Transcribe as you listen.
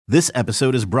This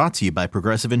episode is brought to you by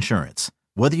Progressive Insurance.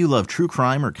 Whether you love true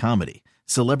crime or comedy,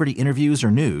 celebrity interviews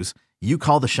or news, you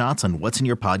call the shots on what's in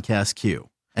your podcast queue.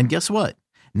 And guess what?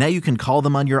 Now you can call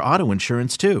them on your auto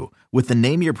insurance too with the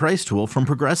Name Your Price tool from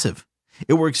Progressive.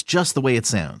 It works just the way it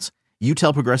sounds. You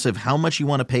tell Progressive how much you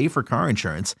want to pay for car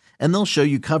insurance, and they'll show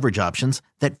you coverage options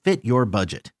that fit your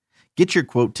budget. Get your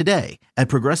quote today at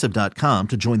Progressive.com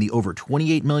to join the over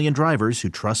 28 million drivers who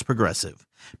trust Progressive.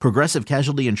 Progressive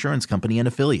Casualty Insurance Company and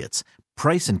Affiliates.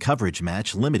 Price and coverage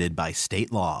match limited by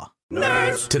state law.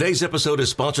 Nerds! Today's episode is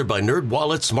sponsored by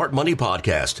NerdWallet's Smart Money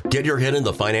Podcast. Get your head in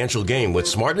the financial game with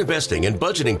smart investing and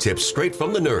budgeting tips straight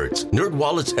from the nerds.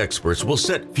 NerdWallet's experts will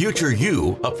set future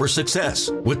you up for success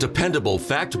with dependable,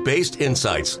 fact-based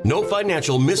insights. No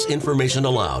financial misinformation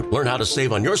allowed. Learn how to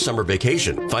save on your summer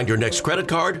vacation, find your next credit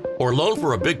card, or loan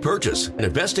for a big purchase, and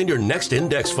invest in your next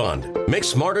index fund. Make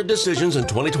smarter decisions in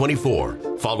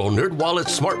 2024. Follow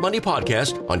NerdWallet's Smart Money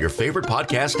Podcast on your favorite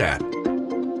podcast app.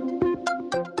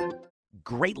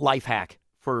 Great life hack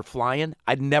for flying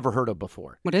I'd never heard of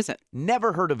before. What is it?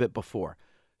 Never heard of it before.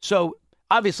 So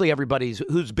obviously everybody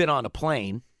who's been on a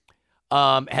plane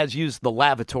has used the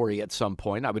lavatory at some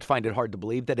point. I would find it hard to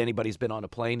believe that anybody's been on a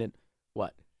plane and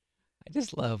what? I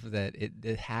just love that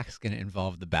the hack's going to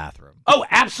involve the bathroom. Oh,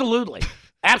 absolutely.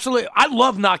 Absolutely. I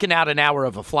love knocking out an hour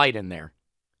of a flight in there.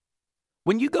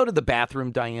 When you go to the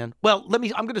bathroom, Diane, well, I'm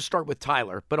going to start with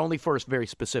Tyler, but only for a very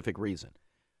specific reason.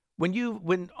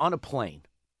 When on a plane.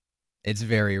 It's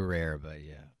very rare, but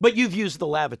yeah. But you've used the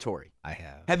lavatory. I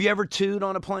have. Have you ever tooed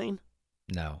on a plane?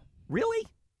 No. Really?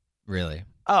 Really?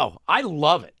 Oh, I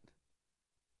love it.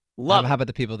 Love it. How about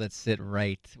the people that sit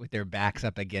right with their backs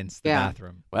up against the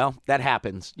bathroom? Well, that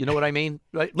happens. You know what I mean?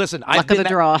 Right? Listen, I've been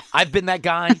that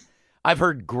guy. I've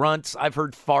heard grunts. I've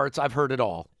heard farts. I've heard it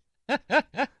all.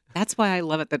 That's why I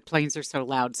love it that planes are so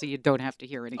loud, so you don't have to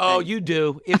hear anything. Oh, you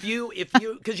do. If you,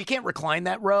 because you can't recline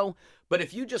that row, but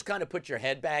if you just kind of put your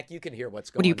head back, you can hear what's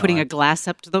going on. What are you putting a glass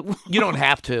up to the wall? You don't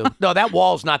have to. No, that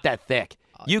wall's not that thick.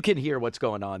 You can hear what's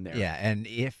going on there. Yeah, and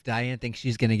if Diane thinks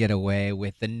she's going to get away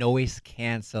with the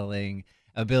noise-canceling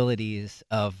abilities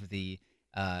of the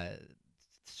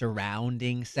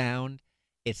surrounding sound,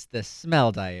 it's the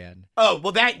smell, Diane. Oh,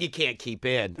 well, that you can't keep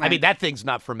in. Right. I mean, that thing's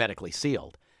not hermetically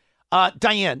sealed.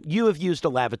 Diane, you have used a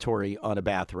lavatory on a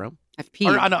bathroom. I've peed.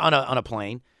 Or on a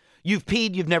plane. You've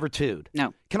peed, you've never tooed.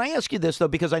 No. Can I ask you this, though,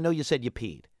 because I know you said you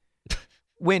peed.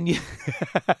 When you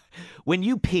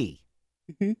pee,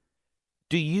 mm-hmm.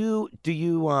 do you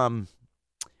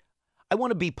I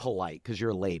want to be polite because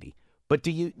you're a lady, but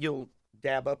you'll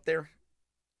dab up there?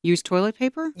 Use toilet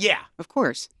paper? Yeah. Of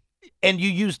course. And you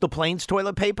use the plane's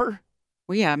toilet paper?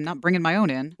 Well, yeah, I'm not bringing my own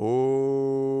in.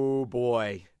 Oh,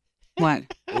 boy.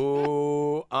 What?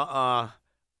 Oh,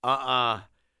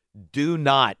 do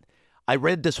not. I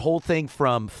read this whole thing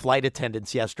from flight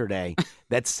attendants yesterday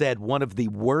that said one of the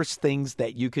worst things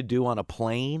that you could do on a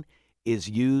plane is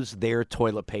use their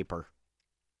toilet paper.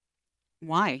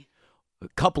 Why? A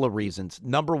couple of reasons.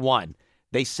 Number one,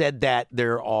 they said that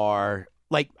there are,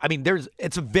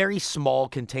 it's a very small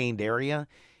contained area.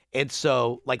 And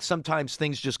so, sometimes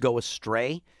things just go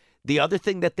astray. The other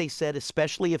thing that they said,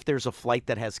 especially if there's a flight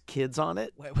that has kids on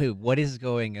it. Wait, what is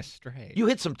going astray? You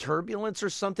hit some turbulence or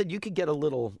something. You could get a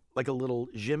little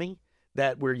shimmy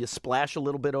where you splash a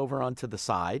little bit over onto the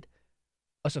side.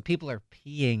 Oh, so people are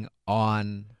peeing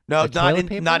on No, toilet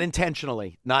paper? Not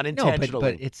intentionally. Not intentionally. No,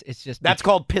 but it's just... That's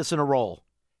called piss in a roll.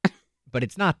 But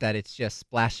it's not that. It's just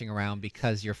splashing around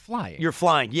because you're flying. You're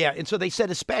flying, yeah. And so they said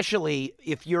especially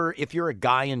if you're a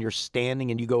guy and you're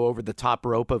standing and you go over the top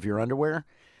rope of your underwear,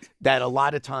 that a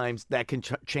lot of times that can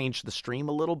change the stream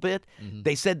a little bit. Mm-hmm.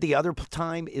 They said the other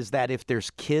time is that if there's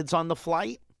kids on the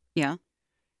flight, yeah,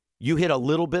 you hit a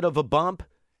little bit of a bump,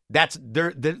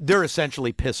 they're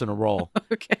essentially pissing a roll.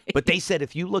 Okay. But they said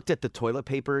if you looked at the toilet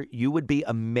paper, you would be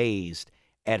amazed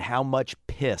at how much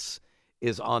piss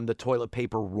is on the toilet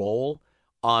paper roll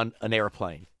on an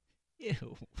airplane.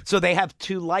 Ew. So they have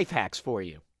two life hacks for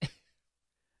you.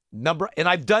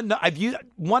 I've used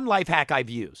one life hack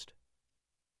I've used.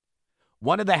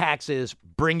 One of the hacks is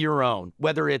bring your own,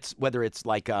 whether it's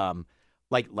like just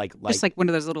like one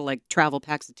of those little travel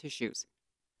packs of tissues.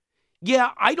 Yeah,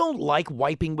 I don't like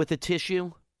wiping with a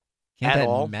tissue. Can't at that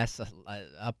all. mess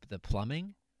up the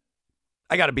plumbing?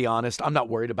 I got to be honest, I'm not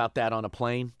worried about that on a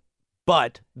plane.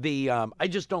 But I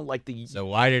just don't like the. So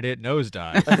why did it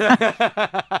nosedive?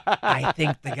 I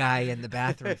think the guy in the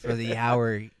bathroom for the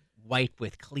hour wiped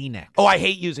with Kleenex. Oh, I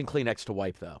hate using Kleenex to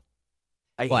wipe though.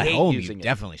 I hate at home, using you it.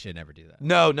 Definitely should never do that.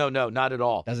 No, not at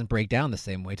all. Doesn't break down the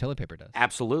same way toilet paper does.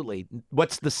 Absolutely.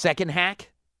 What's the second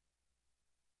hack?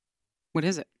 What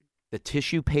is it? The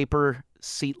tissue paper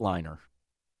seat liner.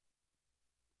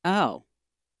 Oh,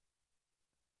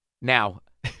 Now,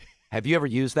 have you ever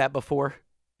used that before?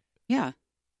 yeah.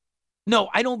 No,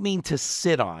 I don't mean to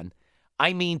sit on.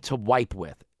 I mean to wipe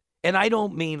with. And I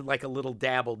don't mean like a little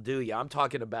dabble, do you? I'm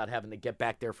talking about having to get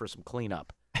back there for some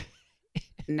cleanup.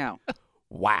 No,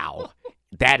 Wow.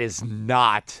 That is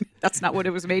not. that's not what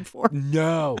it was made for.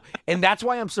 No. And that's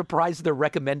why I'm surprised they're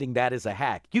recommending that as a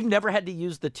hack. You've never had to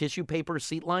use the tissue paper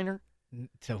seat liner?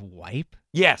 To wipe?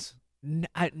 Yes.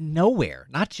 Nowhere.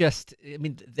 Not just, I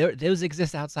mean, those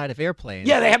exist outside of airplanes.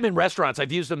 Yeah, they have them in restaurants.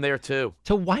 I've used them there too.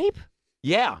 To wipe?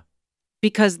 Yeah.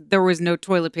 Because there was no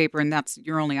toilet paper and that's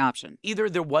your only option. Either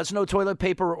there was no toilet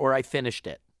paper or I finished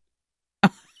it.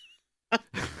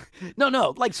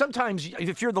 No. Like sometimes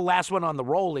if you're the last one on the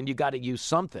roll and you got to use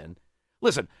something.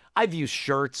 Listen, I've used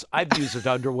shirts. I've used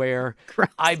underwear. Gross.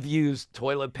 I've used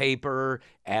toilet paper,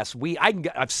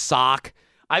 I've sock.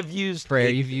 I've used Prayer.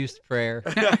 You've used prayer.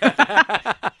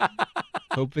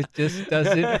 Hope it just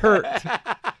doesn't hurt.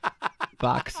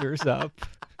 Boxers up.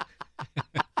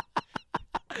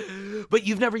 But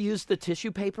you've never used the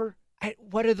tissue paper?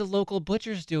 What are the local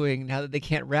butchers doing now that they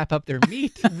can't wrap up their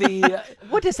meat? The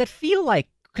What does that feel like?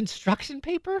 Construction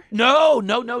paper? No,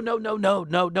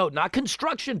 not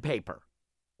construction paper.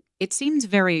 It seems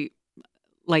very,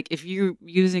 like if you're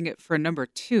using it for number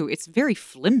 2, it's very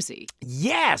flimsy.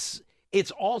 Yes.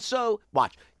 It's also,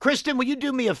 watch. Kristen, will you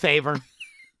do me a favor?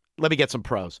 Let me get some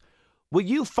pros. Will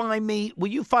you find me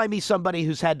somebody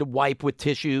who's had to wipe with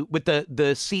tissue, with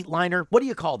the seat liner? What do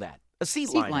you call that? A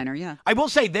seat liner. Yeah. I will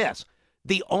say this.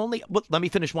 Let me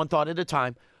finish one thought at a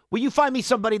time. Will you find me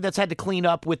somebody that's had to clean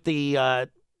up with the,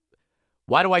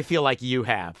 why do I feel like you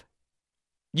have?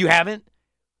 You haven't?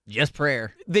 Just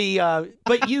prayer.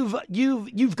 But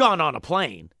you've gone on a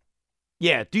plane.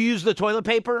 Yeah. Do you use the toilet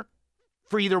paper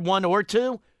for either 1 or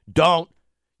 2? Don't.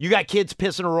 You got kids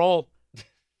pissing a roll.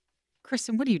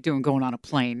 Kristen, what are you doing going on a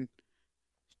plane?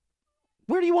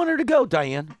 Where do you want her to go,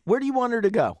 Diane? Where do you want her to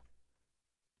go?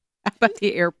 How about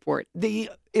the airport?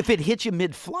 If it hits you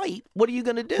mid-flight, what are you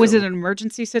going to do? Was it an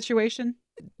emergency situation?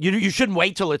 You shouldn't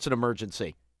wait till it's an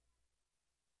emergency.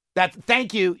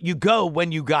 Thank you. You go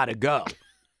when you gotta go.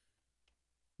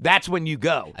 That's when you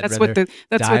go. I'd rather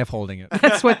die of holding it.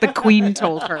 That's what the Queen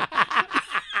told her.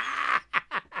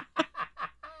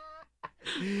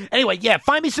 Anyway, yeah,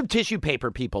 find me some tissue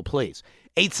paper, people, please.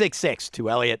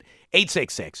 866-2-ELLIOT,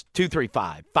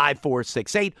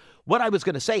 866-235-5468. What I was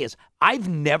going to say is I've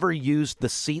never used the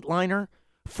seat liner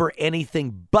for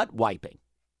anything but wiping.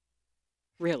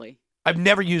 Really? I've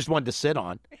never used one to sit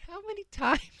on. How many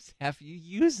times have you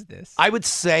used this? I would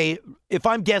say, if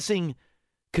I'm guessing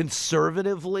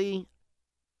conservatively,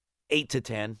 8 to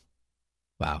 10.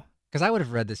 Wow. Because I would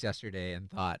have read this yesterday and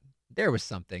thought there was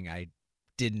something I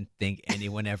didn't think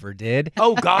anyone ever did.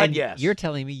 Oh, God, And yes. You're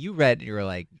telling me you read and you were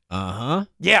like, uh-huh.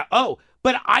 Yeah. Oh,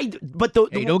 but Hey,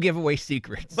 don't give away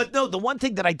secrets. But no, the one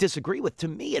thing that I disagree with, to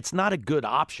me, it's not a good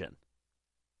option.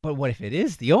 But what if it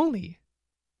is the only?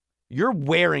 You're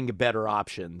wearing better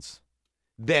options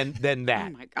than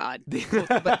that. Oh, my God.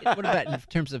 But what about in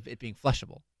terms of it being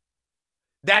flushable?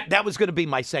 That was going to be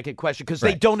my second question, because they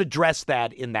Right. don't address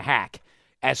that in the hack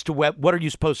as to what are you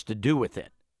supposed to do with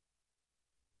it.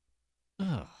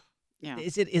 Ugh. Yeah.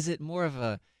 Is it more of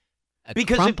a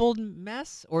Because crumpled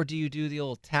mess, or do you do the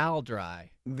old towel dry?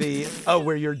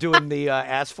 Where you're doing the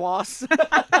ass floss?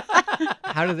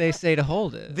 How do they say to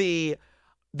hold it?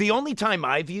 The only time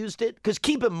I've used it, because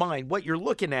keep in mind, what you're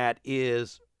looking at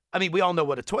is, I mean, we all know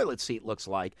what a toilet seat looks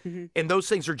like, and those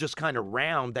things are just kind of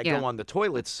round that go on the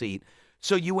toilet seat.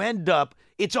 So you end up,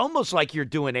 it's almost like you're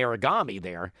doing origami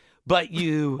there, but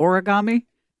you... Origami?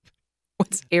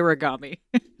 What's origami?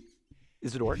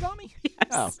 Is it origami? Yes.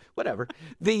 Oh, whatever.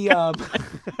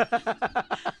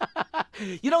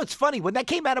 It's funny. When that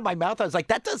came out of my mouth, I was like,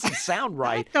 that doesn't sound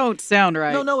right. That don't sound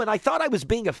right. No, and I thought I was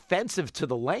being offensive to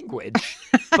the language,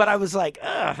 but I was like,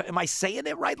 am I saying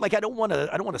it right? Like, I don't want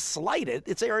to slight it.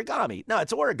 It's origami. No,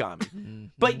 it's origami. Mm-hmm.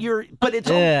 But it's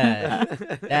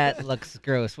that looks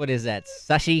gross. What is that?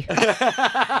 Sushi?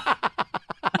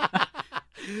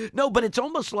 No, but it's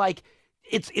almost like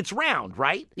it's round,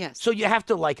 right? Yes. So you have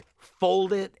to like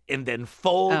fold it and then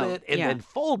fold it and then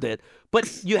fold it. But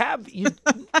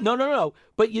no.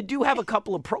 But you do have a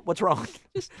couple of what's wrong?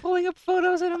 Just pulling up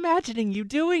photos and imagining you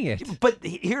doing it. But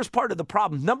here's part of the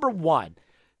problem. Number one,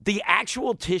 the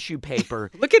actual tissue paper.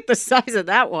 Look at the size of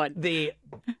that one.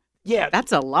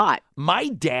 That's a lot. My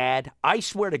dad, I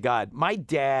swear to God,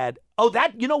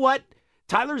 you know what?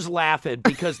 Tyler's laughing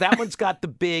because that one's got the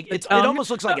big, it almost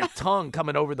looks like a tongue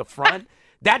coming over the front.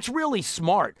 That's really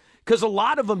smart because a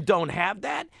lot of them don't have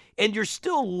that, and you're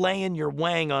still laying your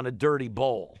wang on a dirty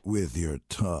bowl. With your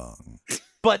tongue.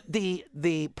 But the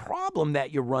problem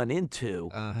that you run into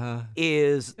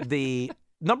is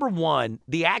number one,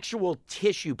 the actual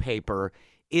tissue paper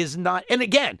is not, and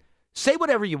again, say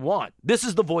whatever you want. This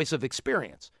is the voice of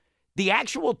experience. The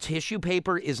actual tissue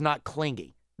paper is not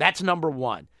clingy. That's number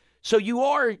one. So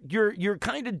you're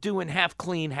kind of doing half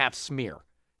clean, half smear.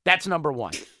 That's number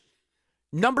one.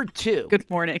 Number two. Good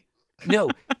morning. No,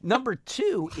 number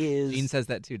two is. Gene says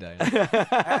that too, Diane.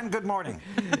 And good morning.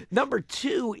 Number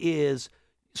two is,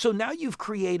 so now you've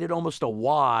created almost a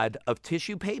wad of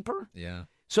tissue paper. Yeah.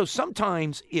 So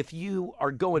sometimes if you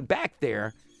are going back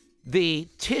there, the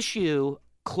tissue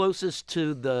closest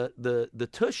to the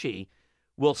tushy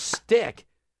will stick,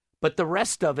 but the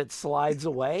rest of it slides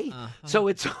away. So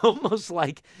it's almost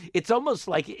like it's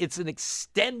an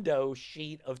extendo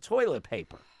sheet of toilet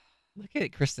paper. Look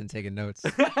at Kristen taking notes.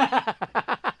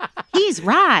 He's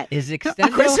right. Is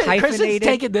extendo Kristen's hyphenated?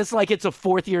 taking this like it's a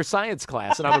fourth-year science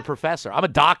class, and I'm a professor. I'm a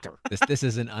doctor. This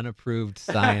is an unapproved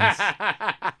science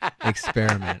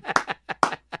experiment.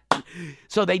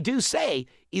 So they do say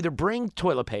either bring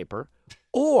toilet paper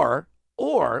or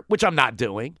which I'm not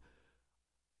doing,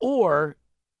 or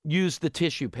use the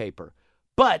tissue paper.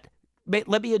 But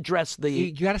let me address the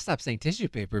You got to stop saying tissue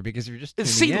paper because you're just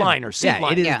seat liner.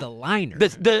 It is the liner.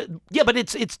 But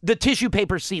it's the tissue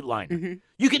paper seat liner. Mm-hmm.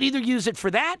 You could either use it for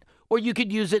that, or you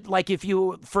could use it like if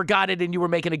you forgot it and you were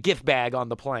making a gift bag on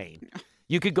the plane.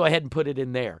 You could go ahead and put it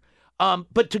in there.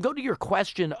 But to go to your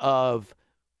question of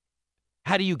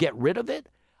how do you get rid of it,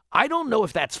 I don't know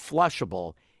if that's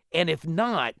flushable, and if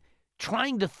not,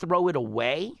 trying to throw it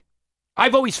away.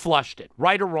 I've always flushed it,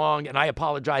 right or wrong, and I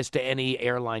apologize to any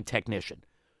airline technician.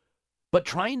 But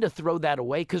trying to throw that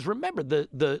away, because remember,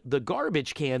 the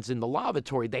garbage cans in the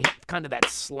lavatory, they have kind of that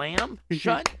slam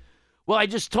shut. Well, I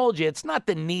just told you, it's not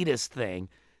the neatest thing.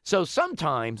 So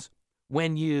sometimes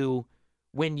when you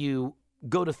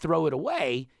go to throw it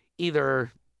away,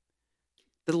 either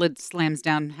The lid slams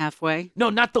down halfway. no,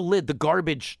 not the lid, the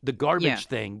garbage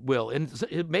thing will, and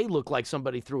it may look like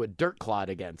somebody threw a dirt clod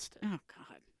against it. Oh, God.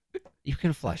 You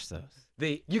can flush those.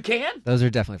 You can? Those are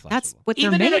definitely flushable. That's what they're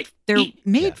Even in made. a- They're e-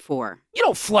 made yeah. for. You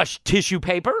don't flush tissue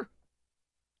paper.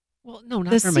 Well, no,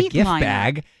 not The from a seat gift liner.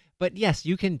 bag. But yes,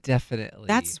 you can definitely.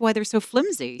 That's why they're so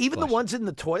flimsy. Even the Flush. ones in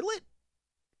the toilet?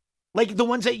 Like the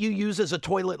ones that you use as a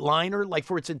toilet liner, like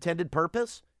for its intended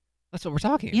purpose? That's what we're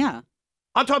talking about. Yeah.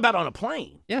 I'm talking about on a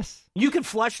plane. Yes. You can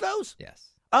flush those? Yes.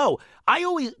 Oh,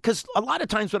 because a lot of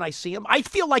times when I see them, I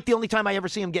feel like the only time I ever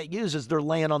see them get used is they're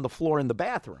laying on the floor in the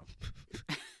bathroom.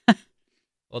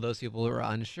 Well, those people who are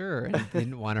unsure and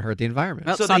didn't want to hurt the environment.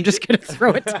 Well, So so I'm they just do- going to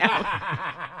throw it down.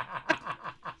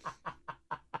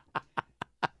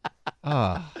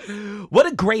 Oh,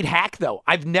 What a great hack, though.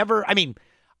 I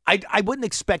wouldn't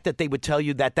expect that they would tell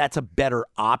you that that's a better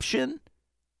option,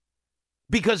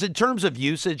 because in terms of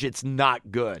usage, it's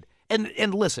not good.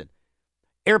 And listen,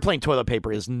 airplane toilet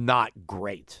paper is not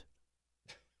great.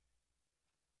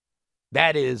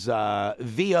 That is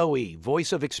VOE,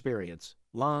 Voice of Experience,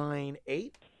 line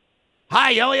 8.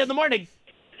 Hi, Elliot in the morning.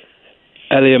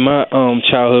 Elliot, my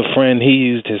childhood friend, he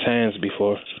used his hands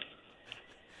before.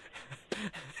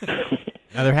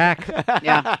 another hack.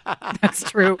 Yeah, that's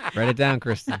true. Write it down,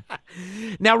 Kristen.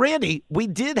 Now, Randy, we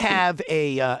did have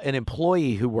an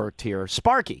employee who worked here,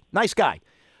 Sparky, nice guy,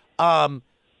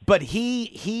 but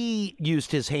he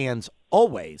used his hands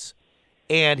always,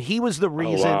 and he was the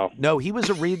reason. wow. No, he was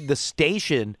the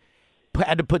station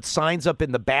had to put signs up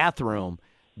in the bathroom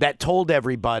that told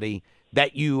everybody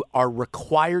that you are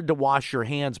required to wash your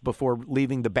hands before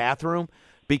leaving the bathroom,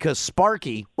 because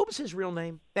Sparky, what was his real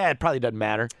name? It probably doesn't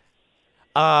matter.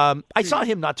 I saw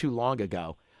him not too long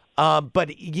ago. But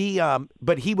he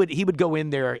would go in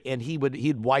there and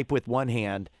he'd wipe with one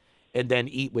hand and then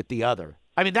eat with the other.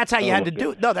 I mean, that's how you had to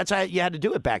do it. No, that's how you had to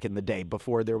do it back in the day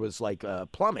before there was like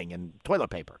plumbing and toilet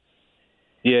paper.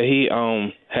 Yeah, he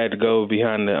had to go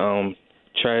behind the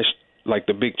trash, like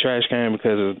the big trash can,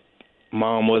 because his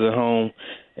mom wasn't home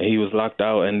and he was locked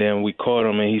out. And then we caught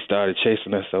him and he started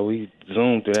chasing us. So we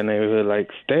zoomed through that neighborhood like,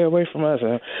 stay away from us.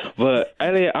 But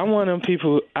Elliot, I'm one of them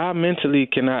people. I mentally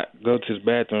cannot go to the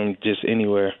bathroom just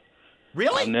anywhere.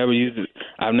 Really? I've never used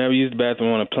the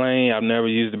bathroom on a plane. I've never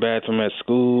used the bathroom at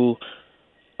school.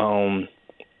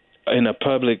 In a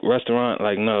public restaurant,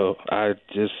 like, no, I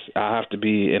have to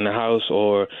be in the house,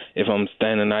 or if I'm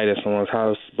staying the night at someone's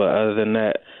house. But other than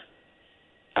that,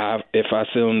 if I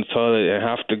sit on the toilet and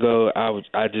have to go,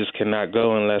 I just cannot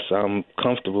go unless I'm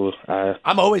comfortable.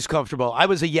 I'm always comfortable. I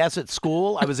was a yes at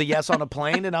school. I was a yes on a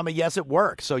plane, and I'm a yes at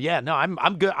work. So yeah, no,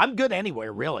 I'm good. I'm good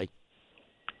anywhere, really.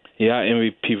 Yeah, I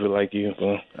envy people like you.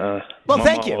 Well, my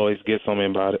thank mom you. always gets on me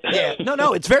about it. Yeah,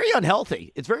 no, it's very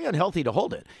unhealthy. It's very unhealthy to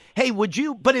hold it. Hey, but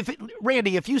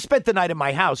Randy, if you spent the night at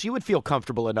my house, you would feel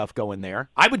comfortable enough going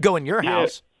there. I would go in your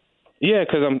house. Yeah,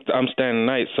 because I'm staying the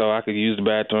night, so I could use the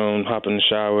bathroom, hop in the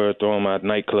shower, throw on my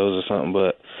night clothes or something.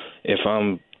 But if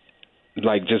I'm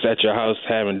like just at your house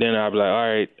having dinner, I'd be like, all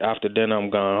right, after dinner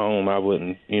I'm going home. I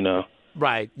wouldn't,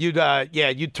 Right.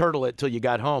 You'd turtle it till you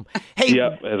got home. Hey.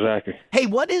 Yep, exactly. Hey,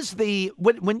 what is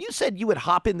when you said you would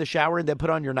hop in the shower and then put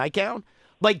on your nightgown?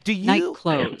 Like, do you night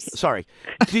clothes? Sorry.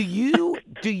 Are you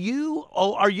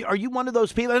one of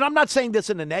those people? And I'm not saying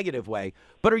this in a negative way,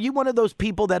 but are you one of those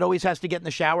people that always has to get in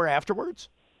the shower afterwards?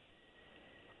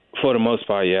 For the most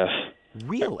part, yes.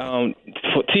 Really?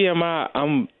 For TMI,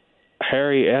 I'm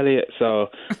Harry Elliot, so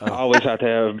I always have to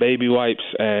have baby wipes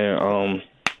and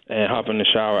hop in the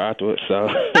shower afterwards. So,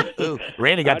 ooh,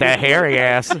 Randy got that hairy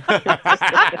ass. The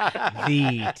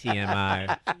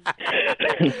TMI.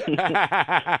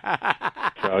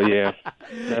 So yeah.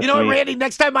 You know what, Randy?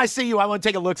 Next time I see you, I want to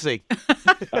take a look-see.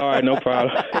 All right, no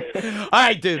problem. All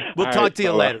right, dude. We'll talk to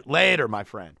you later. Later, my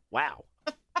friend. Wow.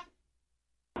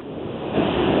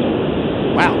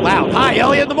 Wow, loud. Hi,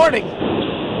 Elliot in the morning.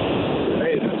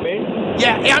 Hey, is this me?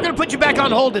 Yeah, hey, I'm going to put you back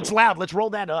on hold. It's loud. Let's roll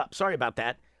that up. Sorry about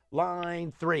that.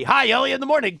 Line 3. Hi, Elliot in the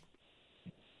morning.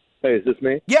 Hey, is this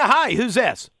me? Yeah, hi. Who's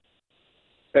this?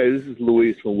 Hey, this is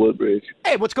Luis from Woodbridge.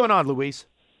 Hey, what's going on, Luis?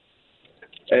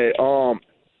 Hey,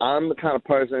 I'm the kind of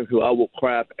person who I will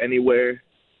crap anywhere.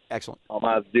 Excellent.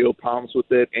 I have zero problems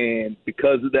with it, and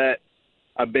because of that,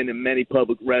 I've been in many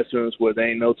public restrooms where there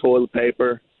ain't no toilet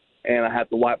paper, and I have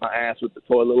to wipe my ass with the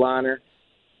toilet liner.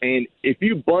 And if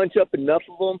you bunch up enough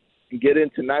of them and get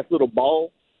into nice little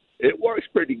ball, it works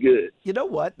pretty good. You know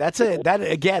what? That's a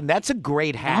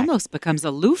great hack. Almost becomes a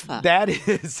loofah. That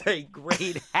is a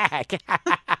great hack.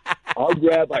 I'll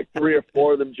grab like 3 or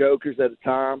 4 of them jokers at a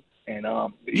time, and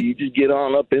you just get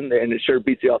on up in there, and it sure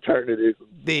beats the alternative.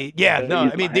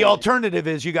 The alternative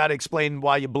is you got to explain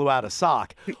why you blew out a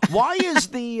sock. Why is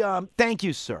the thank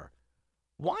you, sir.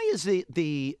 Why is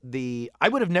the I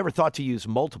would have never thought to use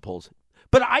multiples,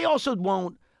 but I also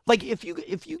won't. Like, if you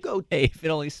go... Hey, if it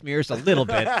only smears a little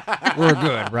bit, we're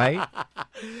good, right?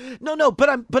 No, but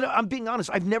I'm being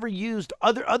honest. I've never used,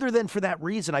 other than for that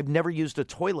reason, I've never used a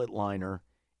toilet liner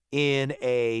in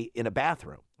a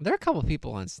bathroom. There are a couple of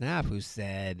people on Snap who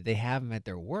said they have them at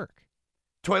their work.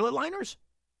 Toilet liners?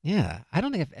 Yeah, I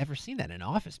don't think I've ever seen that in an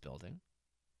office building.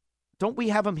 Don't we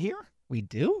have them here? We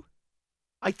do?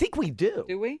 I think we do.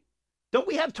 Do we? Don't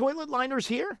we have toilet liners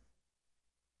here?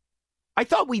 I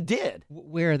thought we did.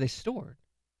 Where are they stored?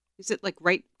 Is it like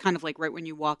right when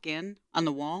you walk in on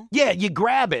the wall? Yeah, you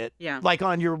grab it. Yeah. Like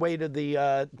on your way to the.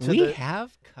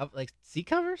 Have seat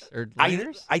covers or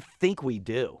liners? I think we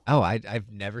do. Oh,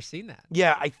 I've never seen that.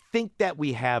 Yeah, I think that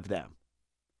we have them.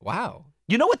 Wow.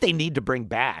 You know what they need to bring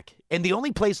back? And the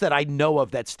only place that I know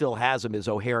of that still has them is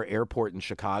O'Hare Airport in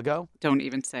Chicago. Don't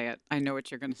even say it. I know what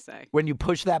you're going to say. When you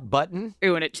push that button.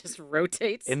 Ooh, and it just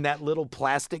rotates. And that little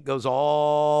plastic goes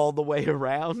all the way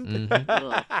around.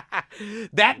 Mm-hmm.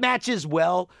 That matches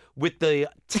well with the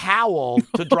towel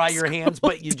to dry your hands,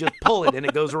 but you just pull it and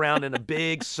it goes around in a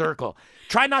big circle.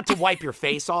 Try not to wipe your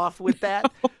face off with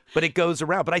that, but it goes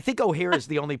around. But I think O'Hare is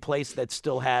the only place that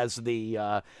still has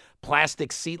the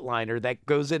plastic seat liner that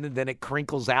goes in and then it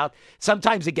crinkles out.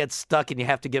 Sometimes it gets stuck and you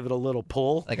have to give it a little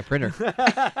pull. Like a printer.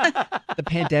 The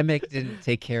pandemic didn't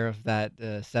take care of that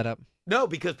setup. No,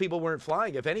 because people weren't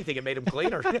flying. If anything, it made them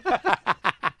cleaner.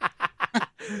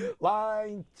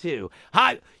 Line 2.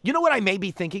 Hi. You know what I may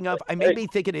be thinking of? I may be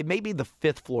thinking it may be the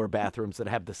 5th floor bathrooms that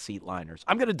have the seat liners.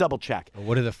 I'm going to double check.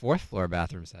 What do the 4th floor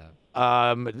bathrooms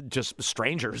have? Just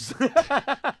strangers.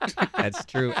 That's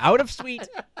true. Out of suite.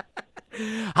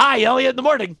 Hi, Elliot in the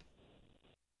morning.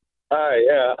 Hi,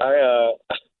 yeah.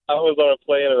 I was on a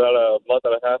plane about a month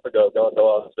and a half ago going to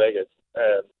Las Vegas,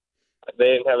 and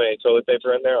they didn't have any toilet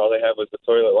paper in there. All they had was the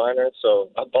toilet liner, so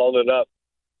I balled it up.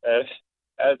 And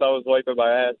as I was wiping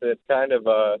my ass, it kind of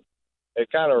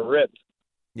ripped.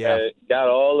 Yeah, and it got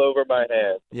all over my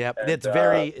hand. Yeah, and, it's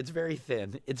very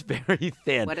thin. It's very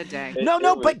thin. What a day.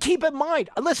 But keep in mind,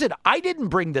 listen, I didn't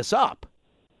bring this up.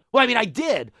 Well, I mean, I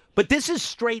did, but this is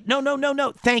straight.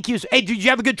 No. Thank you. Hey, did you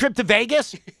have a good trip to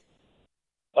Vegas?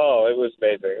 Oh, it was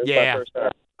amazing. It was my first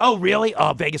time. Oh, really?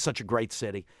 Oh, Vegas is such a great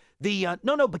city.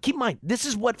 But keep in mind, this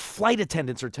is what flight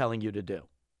attendants are telling you to do.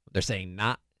 They're saying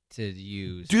not to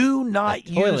use. Do not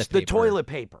use the toilet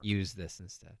paper. Use this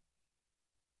instead.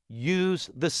 Use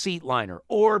the seat liner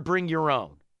or bring your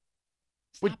own.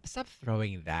 Stop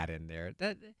throwing that in there.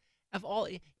 That of all,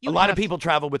 a lot of people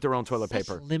travel with their own toilet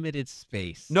paper. Limited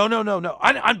space. No.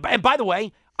 And by the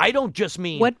way, I don't just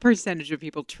mean what percentage of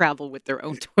people travel with their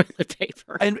own toilet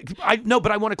paper. And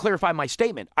but I want to clarify my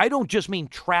statement. I don't just mean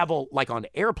travel like on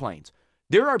airplanes.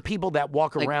 There are people that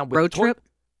walk like around with road trip,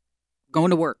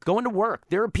 going to work. Going to work.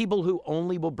 There are people who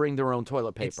only will bring their own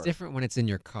toilet paper. It's different when it's in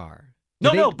your car.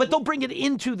 But they'll bring it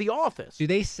into the office. Do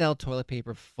they sell toilet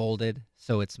paper folded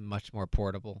so it's much more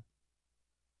portable?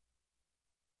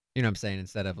 You know what I'm saying?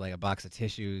 Instead of like a box of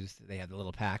tissues, they have the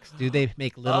little packs. Do they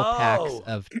make little packs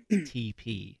of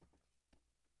TP?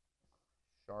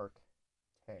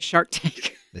 Shark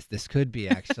Tank. This could be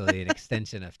actually an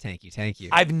extension of Tank You.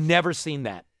 I've never seen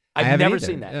that. I've never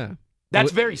seen that. Yeah.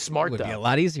 That's very smart, though. It would be a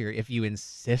lot easier if you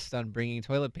insist on bringing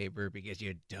toilet paper because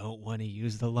you don't want to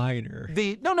use the liner.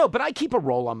 But I keep a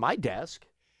roll on my desk.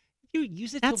 You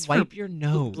use it to wipe your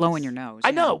nose. Blowing your nose.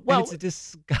 I know. Well, and it's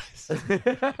disgusting.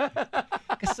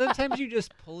 Because sometimes you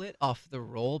just pull it off the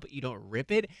roll, but you don't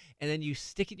rip it, and then you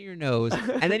stick it in your nose,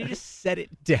 and then you just set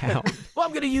it down. Well,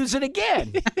 I'm going to use it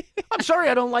again. I'm sorry,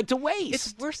 I don't like to waste.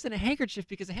 It's worse than a handkerchief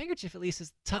because a handkerchief at least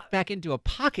is tucked back into a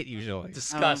pocket usually.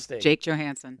 Disgusting. Jake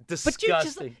Johansson.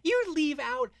 Disgusting. But you leave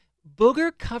out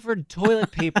booger-covered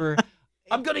toilet paper.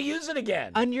 I'm going to use it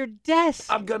again. On your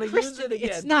desk. I'm going to use it again.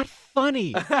 It's not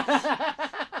funny.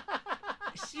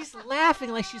 She's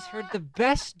laughing like she's heard the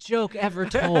best joke ever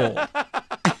told.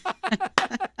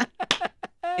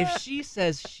 If she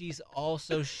says she's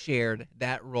also shared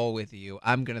that roll with you,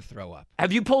 I'm going to throw up.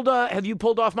 Have you pulled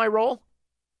off my roll?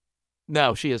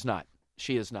 No, she is not.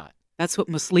 She is not. That's what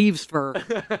my sleeve's for.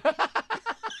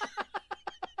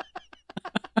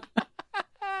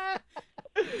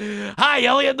 Hi,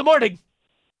 Elliot. In the morning.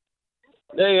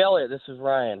 Hey, Elliot, this is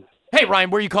Ryan. Hey, Ryan,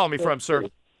 where are you calling me from, sir?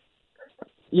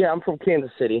 Yeah, I'm from Kansas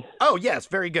City. Oh, yes,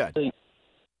 very good.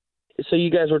 So you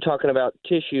guys were talking about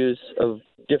tissues of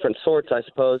different sorts, I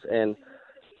suppose, and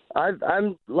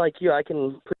I'm like you. I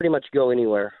can pretty much go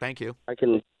anywhere. Thank you. I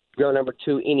can go number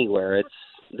 2 anywhere.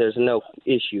 There's no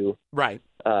issue. Right.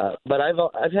 But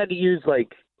I've had to use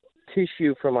like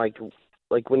tissue from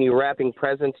like when you're wrapping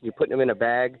presents and you're putting them in a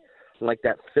bag, and like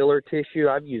that filler tissue.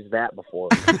 I've used that before.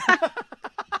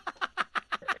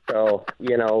 So,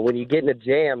 when you get in a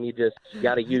jam, you just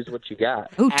got to use what you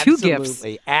got. Oh, 2 gifts.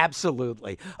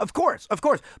 Absolutely. Of course.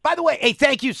 By the way, hey,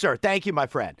 thank you, sir. Thank you, my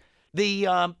friend.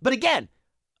 But again,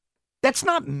 that's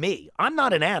not me. I'm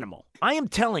not an animal. I am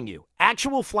telling you,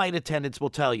 actual flight attendants will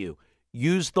tell you,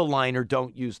 use the liner,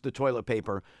 don't use the toilet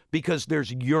paper, because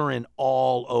there's urine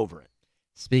all over it.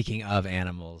 Speaking of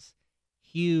animals,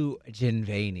 Hugh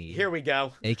Ginvaney. Here we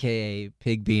go. A.K.A.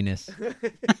 Pig Venus.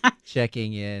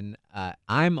 Checking in.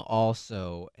 I'm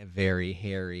also very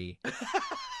hairy.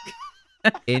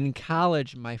 In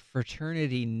college, my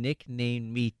fraternity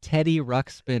nicknamed me Teddy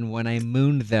Ruxpin when I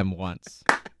mooned them once.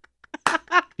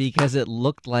 Because it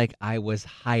looked like I was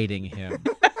hiding him.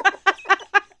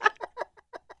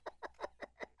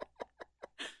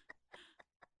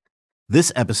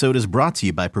 This episode is brought to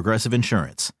you by Progressive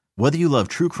Insurance. Whether you love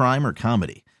true crime or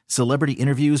comedy, celebrity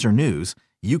interviews or news,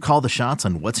 you call the shots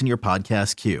on what's in your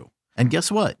podcast queue. And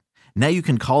guess what? Now you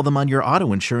can call them on your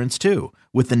auto insurance too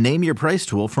with the Name Your Price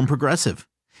tool from Progressive.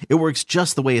 It works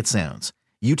just the way it sounds.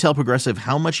 You tell Progressive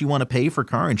how much you want to pay for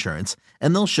car insurance,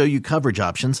 and they'll show you coverage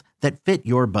options that fit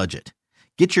your budget.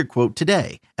 Get your quote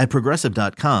today at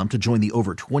Progressive.com to join the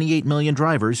over 28 million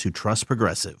drivers who trust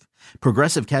Progressive.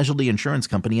 Progressive Casualty Insurance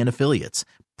Company and Affiliates.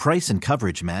 Price and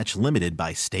coverage match limited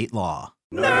by state law.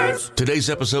 Nerds! Today's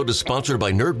episode is sponsored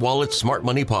by NerdWallet's Smart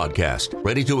Money Podcast.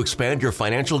 Ready to expand your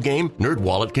financial game?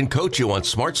 NerdWallet can coach you on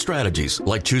smart strategies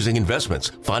like choosing investments,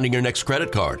 finding your next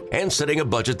credit card, and setting a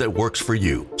budget that works for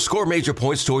you. Score major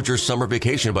points towards your summer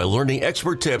vacation by learning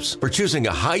expert tips for choosing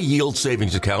a high-yield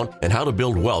savings account and how to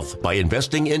build wealth by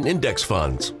investing in index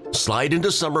funds. Slide into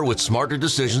summer with smarter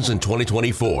decisions in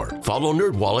 2024. Follow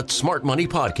NerdWallet's Smart Money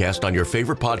Podcast on your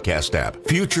favorite podcast app.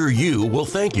 Future you will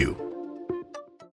thank you.